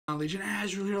Legion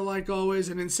Azure here like always,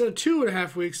 and instead of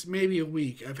 2.5 weeks, maybe a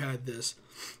week, I've had this.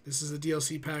 This is a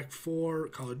DLC pack for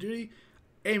Call of Duty.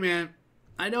 Hey man,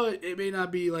 I know it may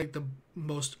not be like the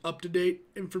most up-to-date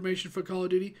information for Call of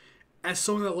Duty. As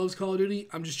someone that loves Call of Duty,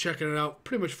 I'm just checking it out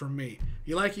pretty much for me.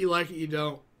 You like it, you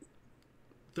don't.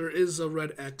 There is a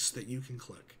red X that you can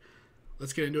click.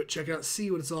 Let's get into it, check it out,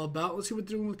 see what it's all about. Let's see what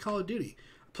they're doing with Call of Duty.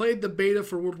 I played the beta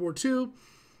for World War II.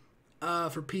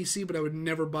 For PC, but I would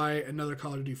never buy another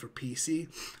Call of Duty for PC.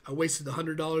 I wasted the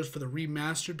 $100 for the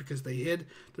remastered because they hid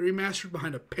the remastered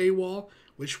behind a paywall,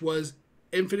 which was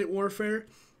Infinite Warfare.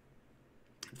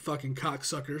 Fucking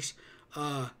cocksuckers.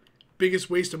 Biggest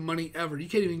waste of money ever. You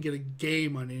can't even get a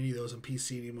game on any of those on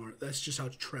PC anymore. That's just how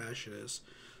trash it is.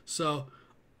 So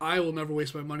I will never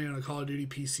waste my money on a Call of Duty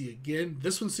PC again.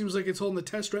 This one seems like it's holding the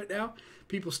test right now.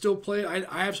 People still play it.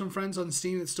 I have some friends on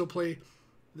Steam that still play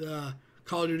the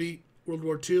Call of Duty World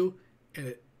War II,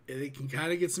 and it can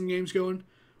kind of get some games going,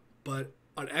 but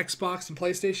on Xbox and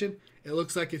PlayStation, it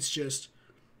looks like it's just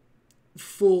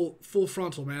full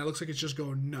frontal, man. It looks like it's just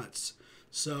going nuts.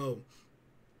 So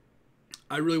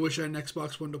I really wish I had an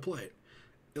Xbox One to play it.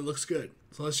 It looks good.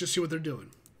 So let's just see what they're doing.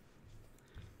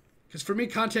 Because for me,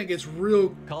 content gets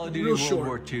real Call of Duty World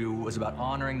War II was about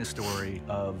honoring the story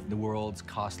of the world's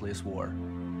costliest war.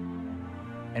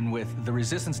 And with the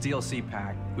Resistance DLC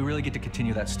pack, we really get to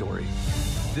continue that story.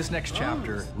 This next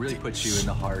chapter really puts you in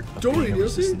the heart of being a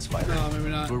Resistance fighter. No,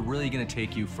 maybe not. We're really going to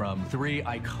take you from 3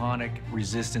 iconic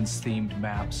Resistance-themed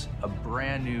maps, a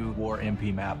brand new War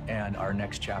MP map, and our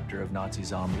next chapter of Nazi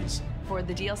zombies. For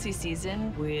the DLC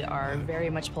season, we are very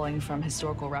much pulling from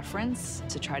historical reference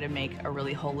to try to make a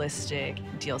really holistic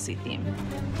DLC theme.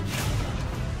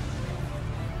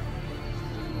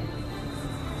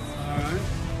 All right.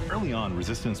 Early on,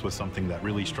 Resistance was something that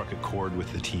really struck a chord with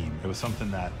the team. It was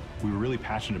something that we were really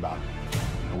passionate about.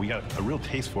 And we got a real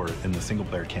taste for it in the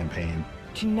single-player campaign.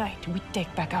 Tonight, we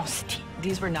take back our city.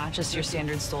 These were not just your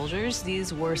standard soldiers.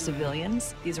 These were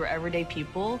civilians. These were everyday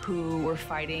people who were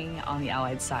fighting on the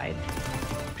Allied side.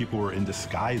 People were in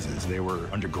disguises. They were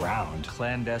underground.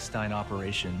 Clandestine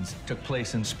operations took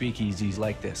place in speakeasies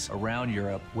like this around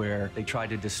Europe, where they tried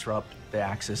to disrupt the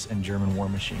Axis and German war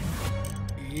machine.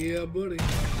 Yeah, buddy.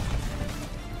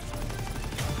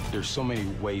 There's so many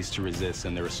ways to resist,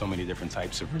 and there are so many different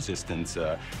types of resistance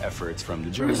efforts, from the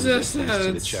German resistance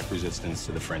to the Czech resistance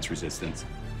to the French resistance.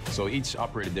 So each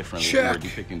operated differently, and we're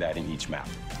depicting that in each map.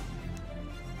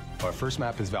 Our first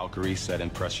map is Valkyrie, set in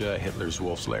Prussia, Hitler's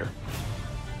Wolf's Lair.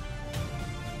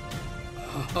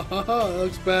 That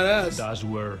looks badass. Those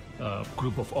were a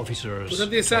group of officers. Was that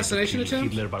the assassination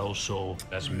attempt? Hitler, but also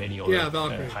as many other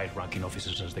Valkyrie. high-ranking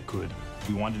officers as they could.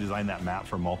 We wanted to design that map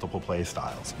for multiple play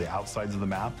styles. The outsides of the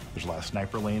map, there's a lot of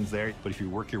sniper lanes there, but if you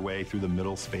work your way through the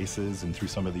middle spaces and through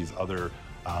some of these other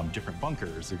different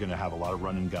bunkers, you're going to have a lot of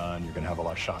run and gun, you're going to have a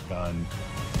lot of shotgun.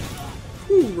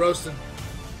 Ooh, roasting.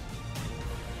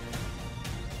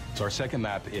 So our second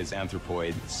map is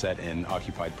Anthropoid, set in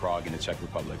occupied Prague in the Czech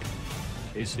Republic.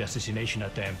 It's the assassination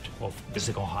attempt of the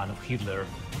second hand of Hitler.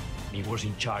 He was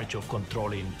in charge of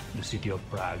controlling the city of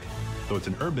Prague. So it's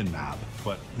an urban map,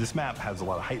 but this map has a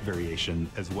lot of height variation,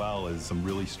 as well as some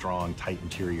really strong, tight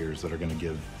interiors that are going to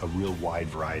give a real wide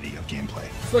variety of gameplay.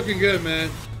 It's looking good, man.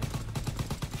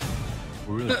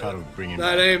 We're really proud of bringing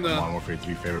that back Modern Warfare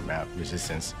 3 favorite map,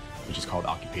 Resistance, which is called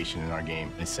Occupation in our game,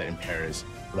 and it's set in Paris.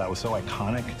 That was so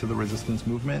iconic to the resistance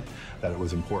movement that it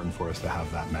was important for us to have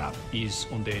that map. Is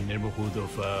on the neighborhood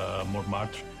of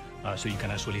Montmartre, so you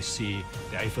can actually see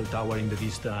the Eiffel Tower in the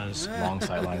distance. Long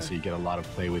sidelines, so you get a lot of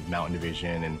play with mountain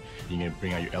division, and you can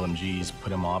bring out your LMGs, put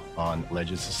them up on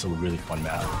ledges. It's a really fun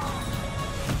map.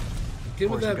 Of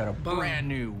course, we've got a brand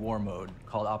new war mode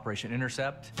called Operation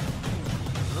Intercept.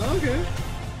 Okay.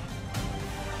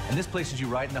 And this places you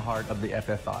right in the heart of the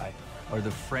FFI, or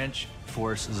the French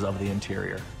Forces of the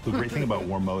Interior. The great thing about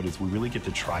war mode is we really get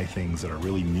to try things that are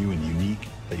really new and unique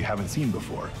that you haven't seen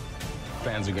before.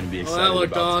 Fans are going to be excited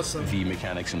about the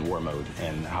mechanics in war mode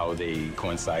and how they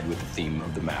coincide with the theme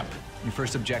of the map. Your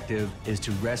first objective is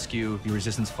to rescue your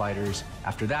resistance fighters.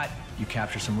 After that, you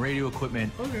capture some radio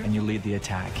equipment and you lead the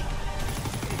attack.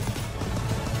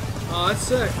 Oh, that's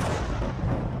sick.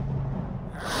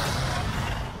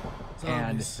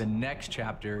 And the next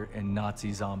chapter in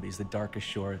Nazi Zombies, The Darkest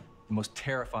Shore, the most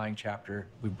terrifying chapter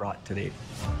we've brought to date.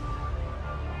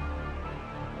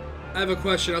 I have a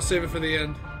question. I'll save it for the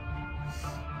end.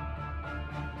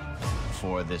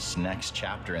 For this next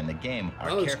chapter in the game,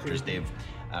 our characters, they've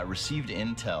received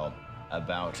intel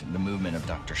about the movement of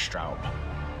Dr. Straub.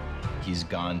 He's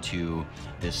gone to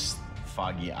this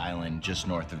foggy island just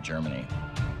north of Germany.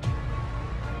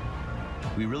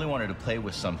 We really wanted to play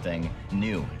with something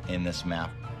new in this map.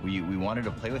 We wanted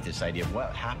to play with this idea of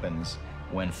what happens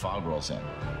when fog rolls in.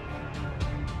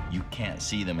 You can't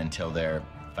see them until they're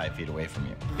 5 feet away from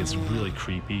you. It's really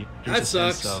creepy. That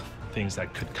sucks. Sense of things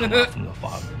that could come out from the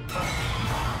fog.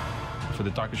 For the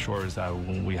Darkest Shores,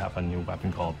 we have a new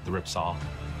weapon called the Ripsaw.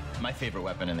 My favorite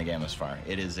weapon in the game as far.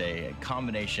 It is a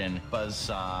combination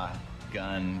buzzsaw,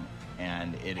 gun,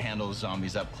 and it handles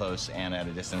zombies up close and at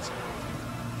a distance.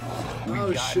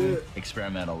 We've gotten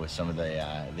experimental with some of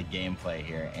the gameplay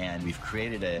here, and we've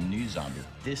created a new zombie.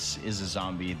 This is a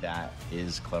zombie that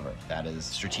is clever, that is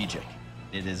strategic.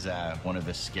 It is one of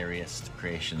the scariest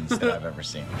creations that I've ever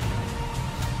seen.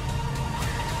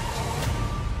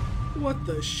 What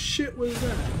the shit was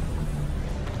that?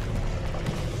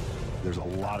 There's a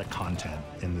lot of content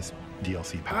in this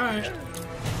DLC package. All right.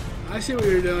 I see what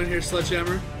you're doing here,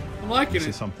 Sledgehammer. I'm liking This it.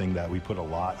 is something that we put a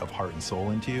lot of heart and soul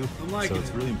into. I'm liking So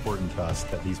it's it. really important to us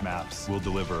that these maps will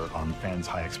deliver on fans'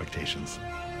 high expectations.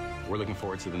 We're looking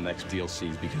forward to the next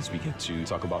DLCs because we get to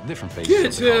talk about different Get phases of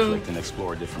it, the too. conflict and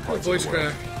explore different parts of Voice the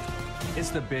world. crack. It's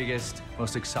the biggest,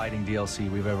 most exciting DLC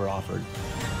we've ever offered.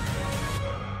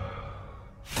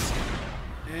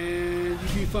 And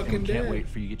you be fucking And we can't dead. wait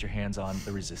for you to get your hands on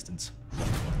the Resistance.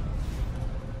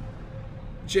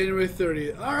 January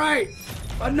 30th. All right.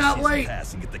 I'm not late.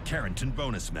 Pass and get the Carrington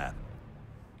bonus map.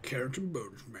 Carrington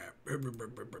bonus map.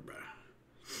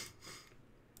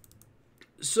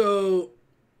 So,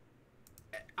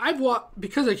 I've watched,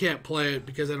 because I can't play it,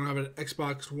 because I don't have an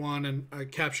Xbox One and a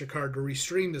capture card to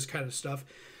restream this kind of stuff.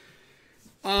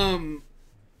 I've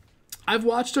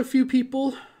watched a few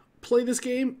people play this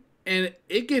game, and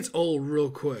it gets old real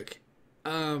quick.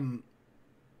 When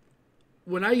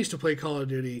I used to play Call of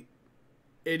Duty,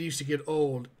 it used to get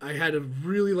old. I had to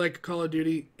really like Call of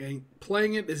Duty, and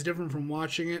playing it is different from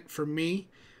watching it. For me,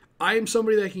 I am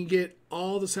somebody that can get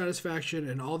all the satisfaction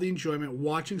and all the enjoyment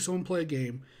watching someone play a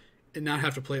game and not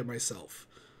have to play it myself.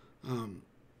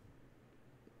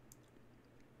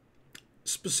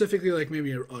 Specifically, like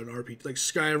maybe an RPG, like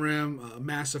Skyrim,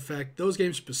 Mass Effect. Those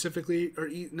games specifically are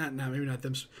maybe not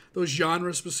them. Those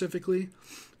genres specifically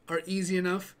are easy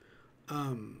enough.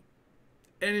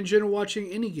 And in general, watching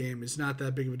any game is not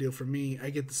that big of a deal for me. I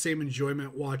get the same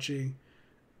enjoyment watching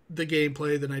the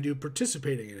gameplay than I do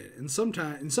participating in it. And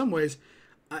sometimes, in some ways,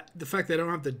 the fact that I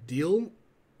don't have to deal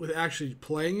with actually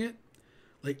playing it,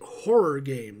 like horror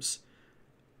games,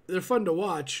 they're fun to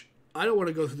watch. I don't want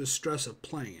to go through the stress of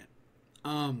playing it.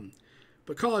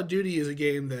 But Call of Duty is a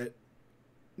game that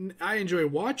I enjoy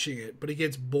watching it, but it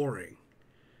gets boring.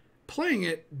 Playing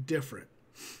it, different.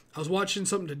 I was watching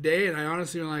something today, and I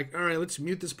honestly was like, all right, let's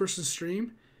mute this person's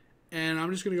stream, and I'm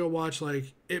just going to go watch,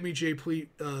 like,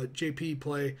 JP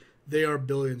play They Are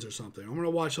Billions or something. I'm going to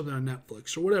watch something on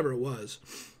Netflix or whatever it was,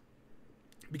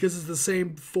 because it's the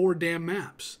same 4 damn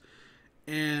maps.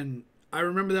 And I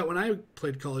remember that when I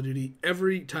played Call of Duty,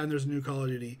 every time there's a new Call of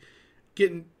Duty,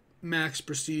 getting max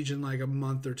prestige in like a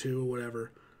month or 2 or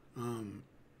whatever,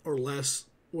 or less,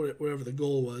 whatever the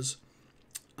goal was,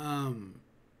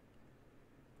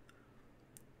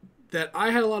 that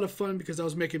I had a lot of fun because I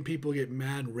was making people get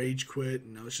mad, rage quit,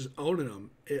 and I was just owning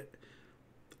them.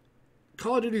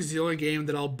 Call of Duty is the only game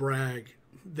that I'll brag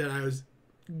that I was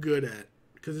good at,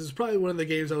 because it's probably one of the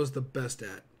games I was the best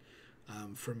at.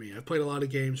 For me, I've played a lot of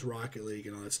games, Rocket League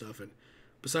and all that stuff, and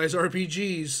besides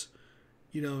RPGs,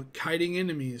 kiting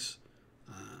enemies,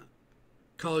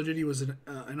 Call of Duty was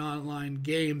an online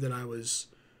game that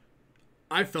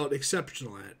I felt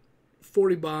exceptional at.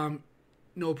 40 bomb,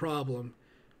 no problem,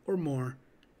 or more.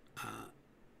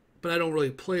 But I don't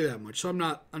really play that much, so I'm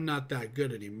not that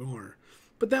good anymore.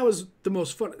 But that was the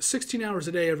most fun. 16 hours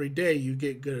a day, every day, you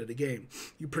get good at a game.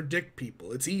 You predict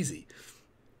people. It's easy.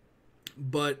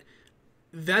 But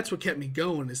that's what kept me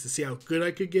going, is to see how good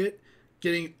I could get,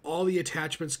 getting all the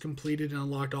attachments completed and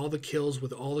unlocked, all the kills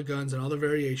with all the guns and all the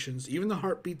variations, even the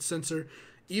heartbeat sensor,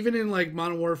 even in like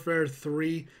Modern Warfare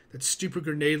 3, that stupid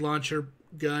grenade launcher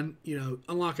gun,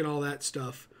 unlocking all that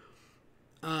stuff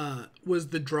was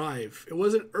the drive. It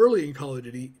wasn't early in Call of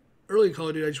Duty. Early in Call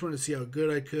of Duty, I just wanted to see how good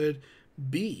I could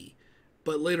be.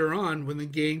 But later on, when the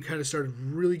game kind of started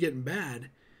really getting bad,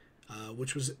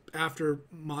 which was after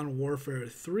Modern Warfare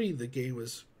 3, the game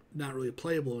was not really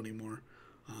playable anymore.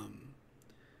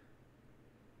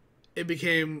 It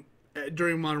became,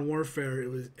 during Modern Warfare,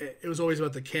 it was always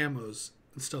about the camos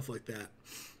and stuff like that.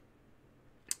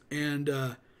 And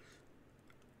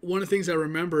one of the things I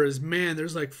remember is, man,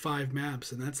 there's like 5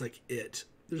 maps, and that's like it.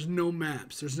 There's no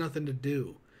maps. There's nothing to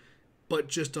do but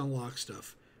just unlock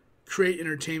stuff. Create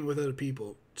entertainment with other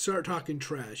people. Start talking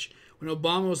trash. When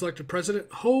Obama was elected president,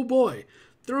 oh boy,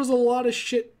 there was a lot of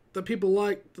shit that people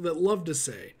that loved to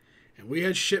say, and we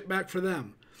had shit back for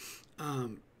them.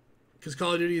 Because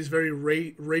Call of Duty is very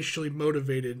racially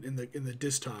motivated in the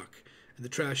diss talk and the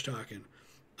trash talking,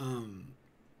 and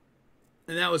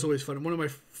that was always fun. And one of my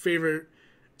favorite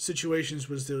situations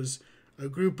was there was a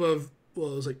group of,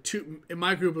 well, it was like two, in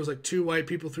my group it was like 2 white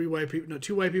people, 3 white people, no,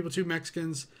 2 white people, 2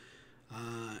 Mexicans,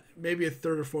 maybe a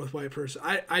third or fourth white person.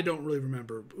 I don't really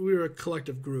remember. We were a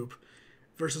collective group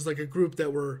versus like a group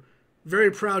that were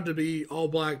very proud to be all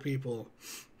black people,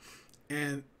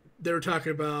 and they were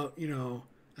talking about, you know,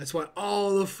 that's why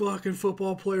all the fucking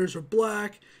football players are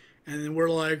black. And then we're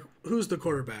like, who's the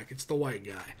quarterback? It's the white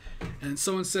guy. And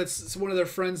someone said, it's one of their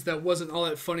friends that wasn't all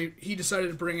that funny. He decided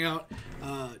to bring out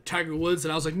Tiger Woods.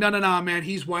 And I was like, no, man,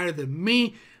 he's whiter than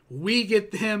me. We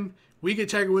get him. We get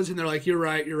Tiger Woods. And they're like, you're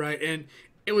right. And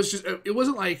it was just, it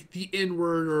wasn't like the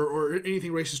N-word or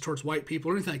anything racist towards white people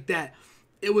or anything like that.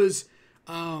 It was,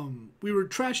 we were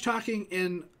trash talking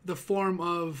in the form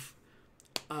of,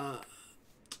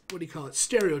 what do you call it?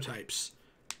 Stereotypes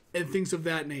and things of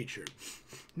that nature.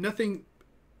 Nothing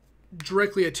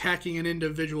directly attacking an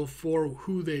individual for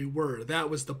who they were. That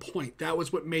was the point. That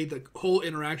was what made the whole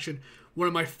interaction one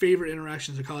of my favorite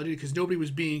interactions in Call of Duty, because nobody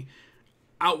was being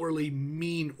outwardly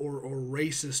mean or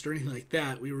racist or anything like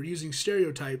that. We were using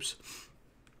stereotypes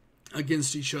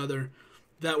against each other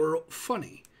that were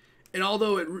funny. And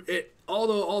although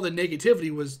although all the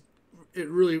negativity was, it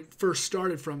really first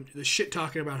started from the shit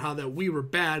talking about how that we were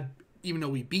bad even though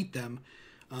we beat them,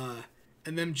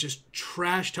 and them just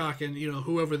trash talking, you know,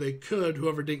 whoever they could,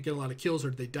 whoever didn't get a lot of kills or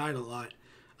they died a lot.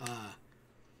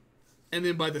 And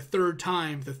then by the third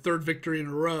time, the third victory in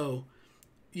a row,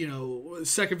 you know,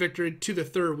 second victory to the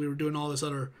third, we were doing all this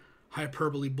other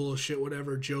hyperbole bullshit,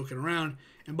 whatever, joking around.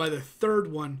 And by the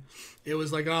third one, it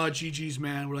was like, oh, GG's,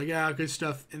 man. We're like, yeah, good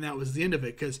stuff. And that was the end of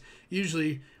it. Because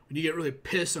usually when you get really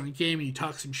pissed on a game and you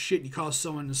talk some shit and you call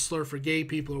someone a slur for gay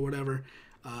people or whatever,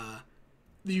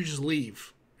 you just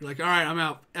leave. You're like, all right, I'm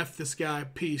out. F this guy.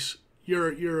 Peace.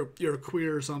 You're a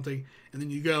queer or something. And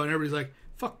then you go and everybody's like,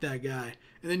 fuck that guy.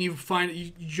 And then you find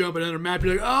you jump another map.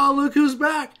 You're like, oh, look who's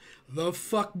back. The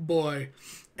fuck boy.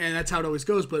 And that's how it always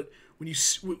goes. But when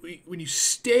you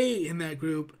stay in that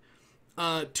group,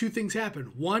 2 things happen.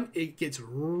 One, it gets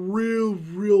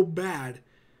real bad.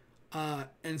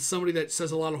 And somebody that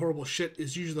says a lot of horrible shit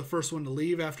is usually the first one to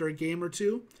leave after a game or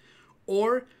 2.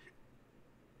 Or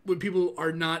when people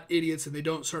are not idiots and they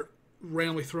don't start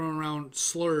randomly throwing around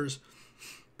slurs,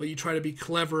 but you try to be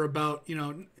clever about, you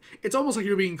know, it's almost like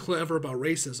you're being clever about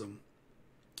racism.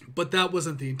 But that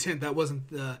wasn't the intent. That wasn't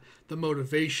the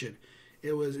motivation.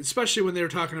 It was, especially when they were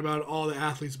talking about all the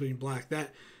athletes being black.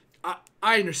 That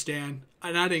I understand,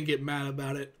 and I didn't get mad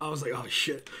about it. I was like, oh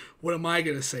shit, what am I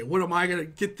gonna say? What am I gonna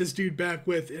get this dude back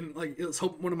with? And like, let's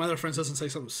hope one of my other friends doesn't say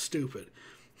something stupid.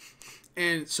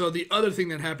 And so the other thing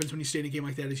that happens when you stay in a game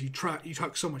like that is you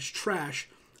talk so much trash,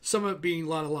 some of it being a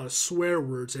lot of swear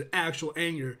words and actual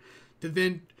anger, to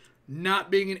then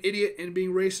not being an idiot and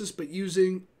being racist, but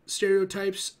using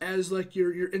stereotypes as like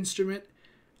your instrument,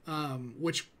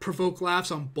 which provoke laughs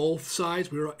on both sides.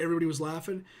 Everybody was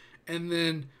laughing, and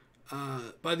then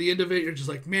by the end of it, you're just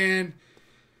like, man,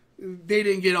 they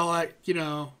didn't get all that. You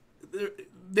know,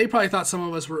 they probably thought some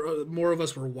of us were more of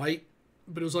us were white,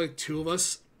 but it was like 2 of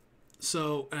us.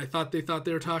 So, and they thought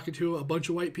they were talking to a bunch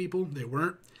of white people. They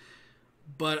weren't.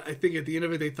 But I think at the end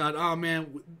of it, they thought, oh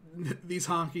man, these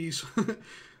honkies,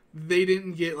 they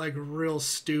didn't get like real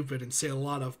stupid and say a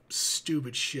lot of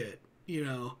stupid shit, you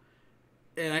know.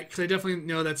 And because I definitely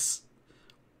know there's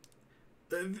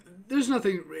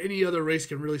nothing any other race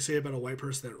can really say about a white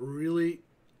person that really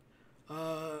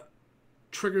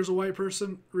triggers a white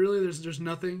person. Really, there's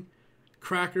nothing.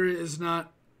 Cracker is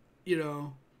not, you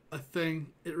know, a thing.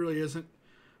 It really isn't.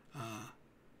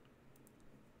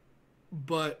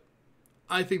 But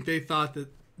I think they thought that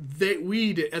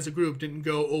we as a group didn't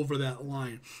go over that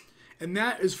line. And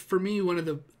that is, for me, one of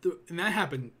and that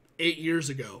happened 8 years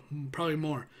ago, probably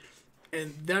more.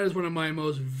 And that is one of my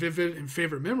most vivid and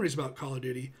favorite memories about Call of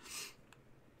Duty,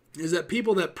 is that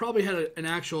people that probably had an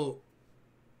actual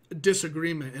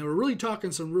disagreement and were really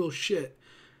talking some real shit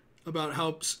about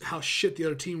how shit the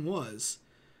other team was.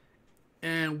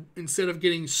 And instead of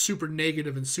getting super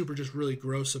negative and super just really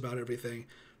gross about everything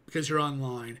because you're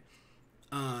online,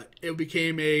 it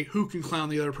became a who can clown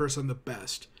the other person the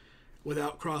best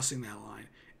without crossing that line.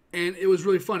 And it was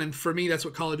really fun. And for me, that's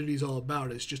what Call of Duty is all about.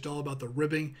 It's just all about the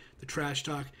ribbing, the trash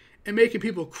talk, and making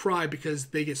people cry because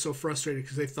they get so frustrated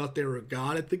because they thought they were a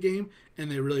god at the game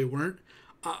and they really weren't.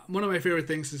 One of my favorite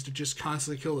things is to just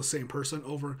constantly kill the same person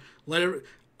over.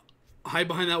 Hide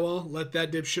behind that wall, let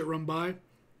that dipshit run by.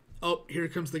 oh, here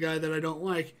comes the guy that I don't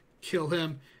like, kill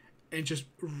him, and just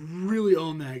really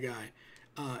own that guy.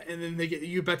 And then they get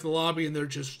you back to the lobby, and they're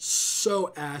just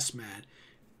so ass mad.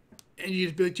 And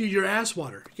you'd be like, dude, you're ass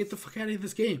water. Get the fuck out of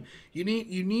this game. You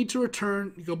need to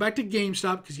return. You go back to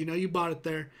GameStop because you know you bought it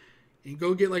there, and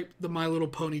go get like the My Little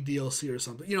Pony DLC or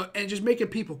something. You know, and just making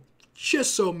people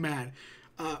just so mad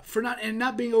for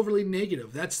not being overly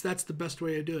negative. That's the best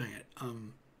way of doing it.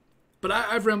 But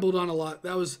I've rambled on a lot.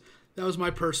 That was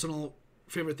my personal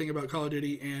favorite thing about Call of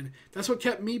Duty, and that's what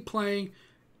kept me playing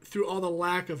through all the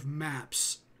lack of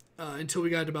maps until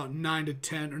we got to about 9 to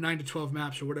 10 or 9 to 12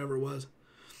 maps or whatever it was.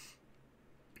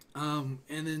 And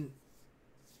then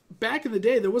back in the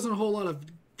day, there wasn't a whole lot of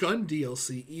gun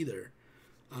DLC either.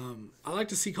 I like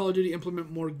to see Call of Duty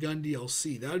implement more gun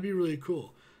DLC. That would be really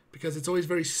cool because it's always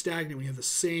very stagnant when you have the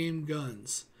same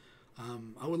guns.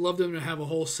 I would love them to have a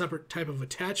whole separate type of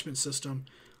attachment system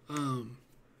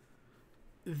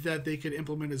that they could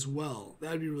implement as well.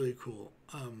 That would be really cool.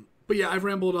 But yeah, I've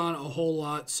rambled on a whole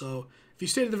lot. So if you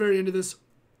stayed at the very end of this,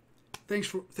 thanks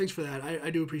for that. I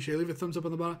do appreciate it. Leave a thumbs up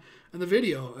on the bottom of the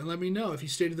video and let me know if you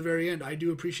stayed to the very end. I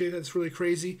do appreciate that. It's really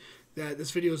crazy that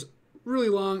this video is really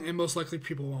long and most likely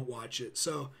people won't watch it.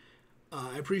 So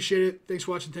I appreciate it. Thanks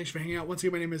for watching. Thanks for hanging out. Once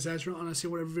again, my name is Azrael, and I'll see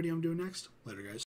whatever video I'm doing next. Later, guys.